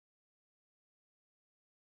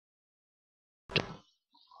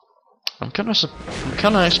I'm kinda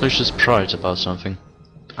actually surprised about something.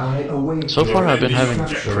 So far I've been having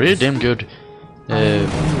pretty damn good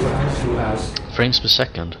frames per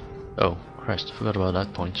second. Oh Christ, I forgot about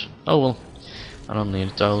that point. Oh well, I don't need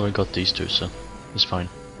it, I already got these two, so it's fine.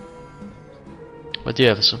 But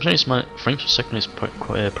yeah, for some reason my frames per second is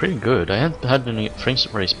pretty good. I haven't had any frames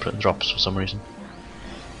rate drops for some reason.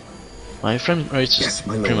 My frame rate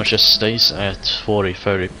pretty much just stays at 40,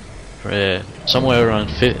 30, somewhere around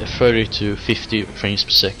 30 to 50 frames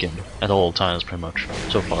per second at all times, pretty much,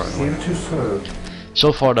 so far.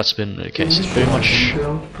 So far that's been the case. It's pretty much...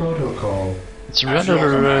 It's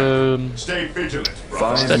rather Stay vigilant.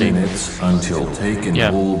 5 steady. minutes until take and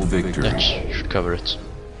Yeah, hold victory. that should cover it.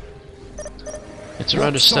 It's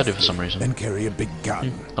rather steady for some reason. And carry a big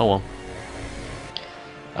gun. Oh well.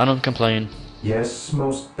 I don't complain. Yes,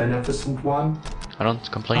 most beneficent one. I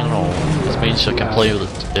don't complain at all. This means I can play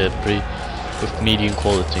with it with medium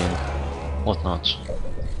quality and whatnot,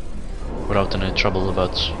 without any trouble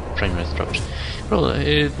about frame rate drops. Well,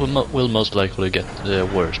 it will most likely get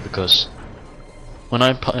worse, because when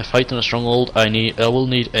I fight in a stronghold, I will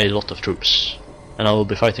need a lot of troops, and I will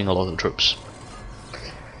be fighting a lot of troops,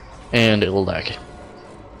 and it will lag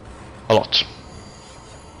a lot.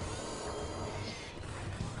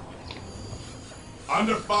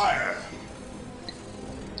 Under fire.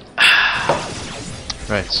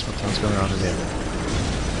 Right, what the hell's going on in there?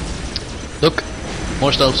 Look,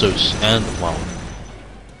 more stealth suits, and wow,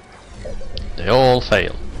 they all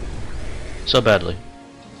fail so badly.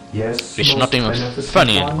 Yes, It's not even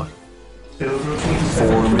funny anymore.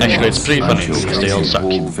 Actually, Actually, it's pretty funny because they all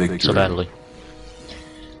suck so badly.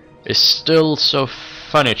 It's still so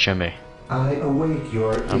funny to me. I await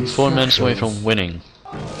your I'm 4 minutes away from winning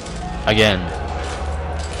again.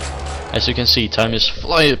 As you can see, time is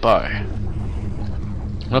flying by.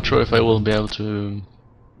 Not sure if I will be able to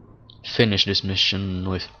finish this mission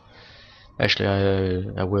with... Actually,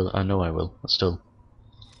 I will. I know I will, but still.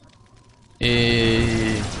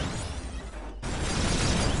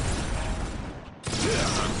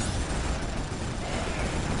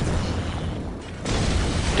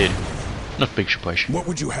 Did not picture push. What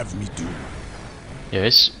would you have me do? Yeah,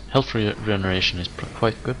 its health regeneration is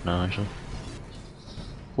quite good now, actually.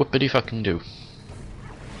 Whoopity fucking do.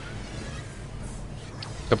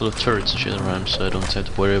 Couple of turrets and shit around, so I don't have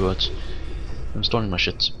to worry about installing my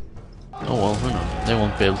shit. Oh well, who knows? They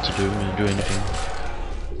won't be able to do anything.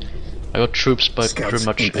 I got troops by pretty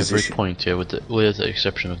much every point here, with the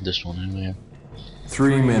exception of this one. Anyway.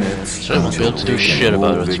 3 minutes So I won't be able to do shit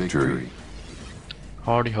about it. victory.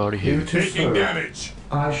 Hardy here. Taking damage.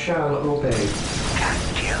 I shall obey.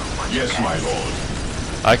 Yes, my lord.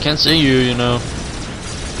 I can see you, you know.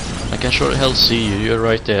 I can sure hell see you. You're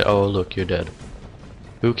right there. Oh look, you're dead.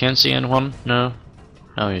 Who can see anyone? No.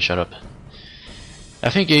 Oh, you shut up. I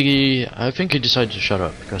think he decided to shut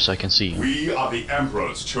up because I can see him. We are the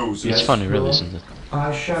Emperor's chosen. It's funny, really, isn't it?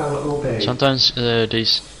 I shall obey. Sometimes the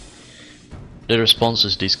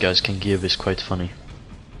responses these guys can give is quite funny.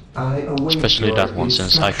 I await Especially your that one,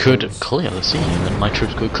 since I could clearly see him and my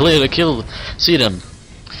troops could clearly see them,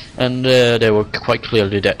 and they were quite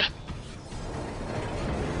clearly dead.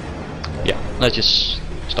 Yeah, let's just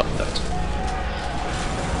stop that.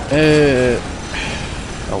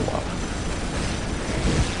 Oh wow.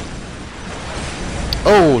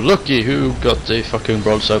 Oh, looky who got the fucking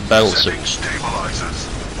broadside battle suit.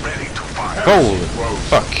 Holy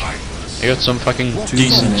fuck. I got some fucking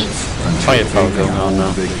decent firepower going on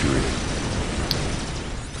now.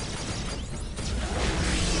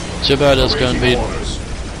 Too bad it's going to be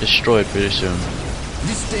destroyed pretty soon.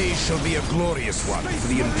 This day shall be a glorious one for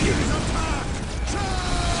the Imperium.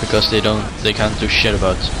 Because they can't do shit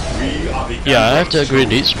about it. Yeah, I have to agree,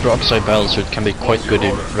 these broadside battlesuit can be quite good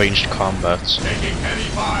in ranged combat.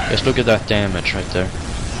 Just look at that damage right there.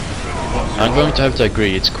 I'm going to have to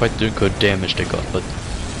agree, it's quite good damage they got, but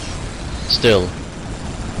still,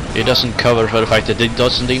 it doesn't cover for the fact that it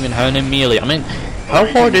doesn't even have any melee. I mean, how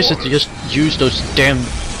hard is it to just use those damn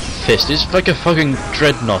fists? It's like a fucking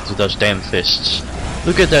dreadnought with those damn fists.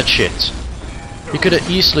 Look at that shit. You could have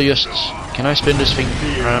easily just... Can I spin this thing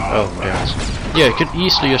around? Oh, damn it. Yeah, you could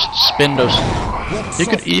easily just spin those... You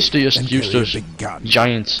could easily just use those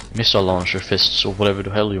giant missile launcher fists, or whatever the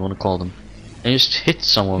hell you want to call them, and just hit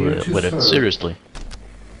someone with it, seriously.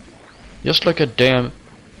 Just like a damn...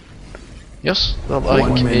 Just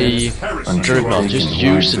like a dreadnought, just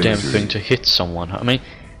use the damn thing to hit someone. I mean,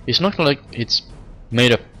 it's not like it's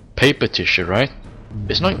made of paper tissue, right?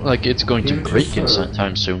 It's not like it's going to break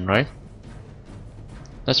anytime soon, right?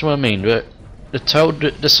 That's what I mean. The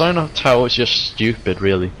design of Tau is just stupid,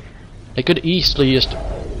 really. They could easily just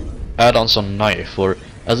add on some knife, or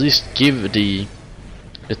at least give the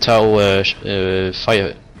Tau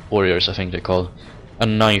fire warriors, I think they call, a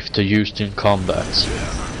knife to use in combat.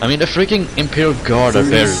 I mean, the freaking Imperial Guard are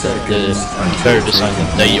better designed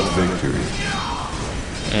than they are. Victory.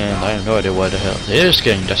 And I have no idea why the hell they're just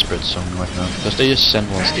getting desperate some right now, because they just send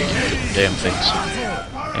one stick into the damn things.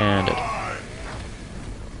 And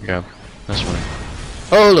yeah, that's funny.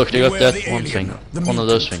 Oh look, they got that one thing, one of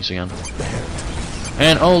those things again.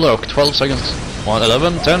 And oh look, 12 seconds. 1,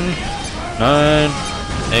 11, 10, 9,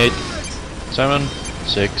 8, 7,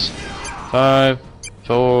 6, 5,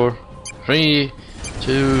 4, 3,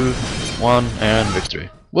 2, 1, and victory.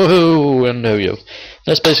 Woohoo! And there we go.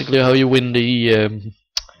 That's basically how you win the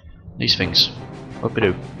these things. What we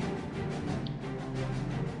do.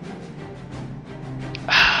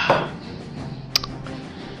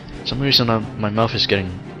 For some reason my mouth is getting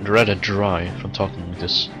rather dry from talking like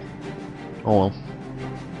this. Oh well.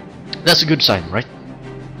 That's a good sign, right?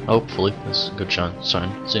 Hopefully, that's a good sign,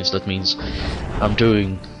 since that means I'm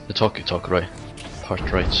doing the talky talk right, part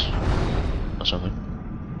right, or something.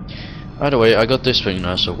 Either way, I got this thing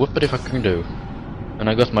now, so whoopity fucking do. And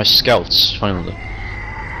I got my scouts, finally.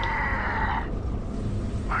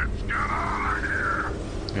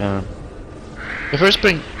 The first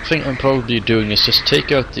thing I'm probably doing is just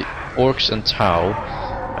take out the orcs and Tau,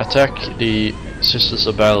 attack the Sisters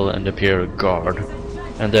of Battle and the Imperial Guard,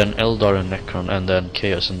 and then Eldar and Necron, and then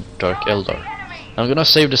Chaos and Dark Eldar. I'm gonna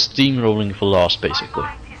save the steamrolling for last, basically,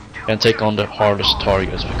 and take on the hardest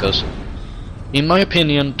targets, because in my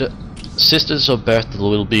opinion the Sisters of Battle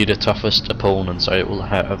will be the toughest opponents I will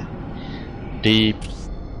have. The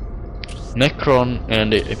Necron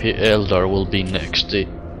and the Eldar will be next.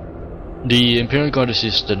 The Imperial Guard is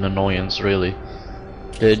just an annoyance, really.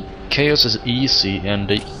 The Chaos is easy, and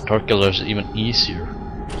the Dark Eldar is even easier.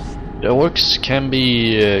 The orcs can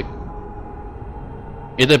be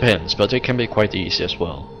it depends, but they can be quite easy as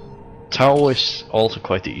well. Tau is also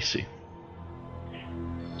quite easy.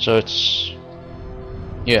 So it's,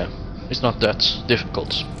 yeah, it's not that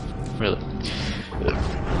difficult, really.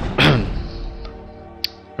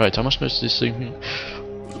 Right, how much does this thing?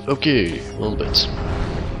 Okay, a little bit.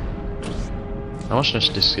 How much does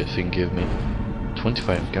this thing give me?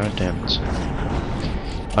 25, god damn it.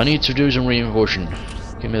 I need to do some reinforcing.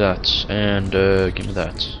 Give me that, and give me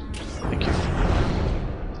that. Thank you.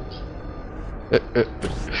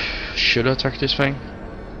 Should I attack this thing?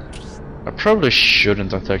 I probably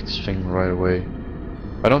shouldn't attack this thing right away.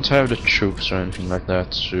 I don't have the troops or anything like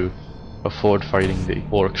that to afford fighting the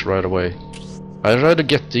orcs right away. I'd rather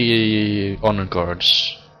get the honor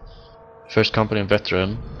guards, first company and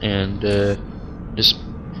veteran, and this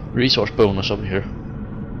resource bonus over here.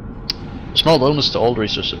 Small bonus to all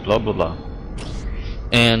resources, blah blah blah.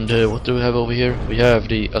 And what do we have over here? We have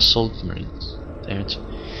the assault marines. Damn it.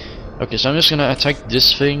 Okay, so I'm just gonna attack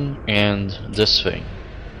this thing and this thing,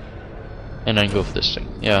 and then go for this thing.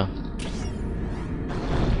 Yeah.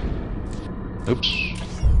 Oops.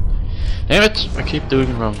 Damn it! I keep doing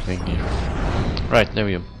the wrong thing here. Right, there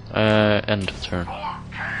we go. End of turn.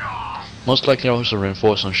 Most likely I also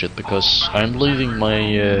reinforce on shit, because I'm leaving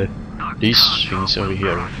my these things over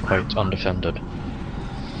here quite undefended.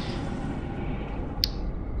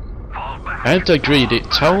 I have to agree, the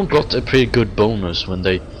Tau got a pretty good bonus when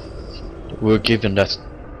they were given that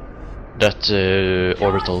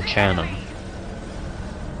orbital cannon.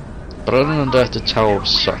 But other than that, the Tau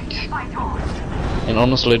suck. And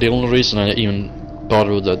honestly, the only reason I even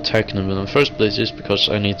bother with attacking them in the first place is because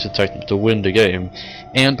I need to attack them to win the game,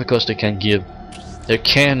 and because they can give their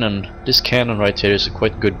cannon. This cannon right here is a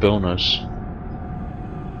quite good bonus.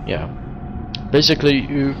 Yeah. Basically,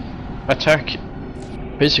 you attack.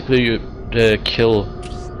 Basically, you kill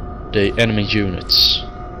the enemy units,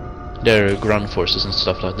 their ground forces and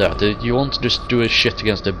stuff like that. You won't just do a shit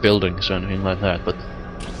against their buildings or anything like that, but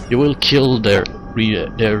you will kill their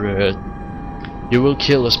you will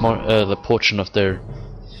kill a small the portion of their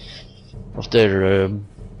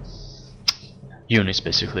units,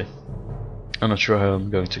 basically. I'm not sure how I'm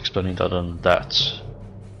going to explain it other than that,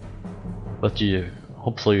 but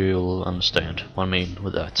hopefully you'll understand what I mean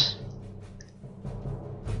with that.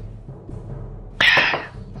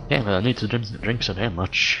 Damn, I need to drink so damn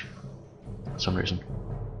much for some reason.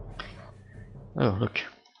 Oh, look.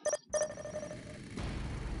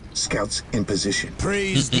 Scouts in position.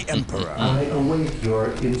 Praise the Emperor. I await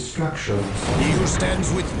your instructions. He who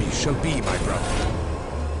stands with me shall be my brother.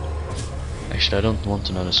 Actually, I don't want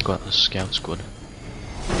another scout squad.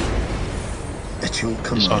 At your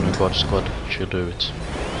This honor command. guard squad should do it.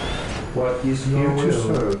 What is here to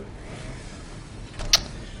serve?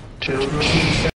 Pilgrim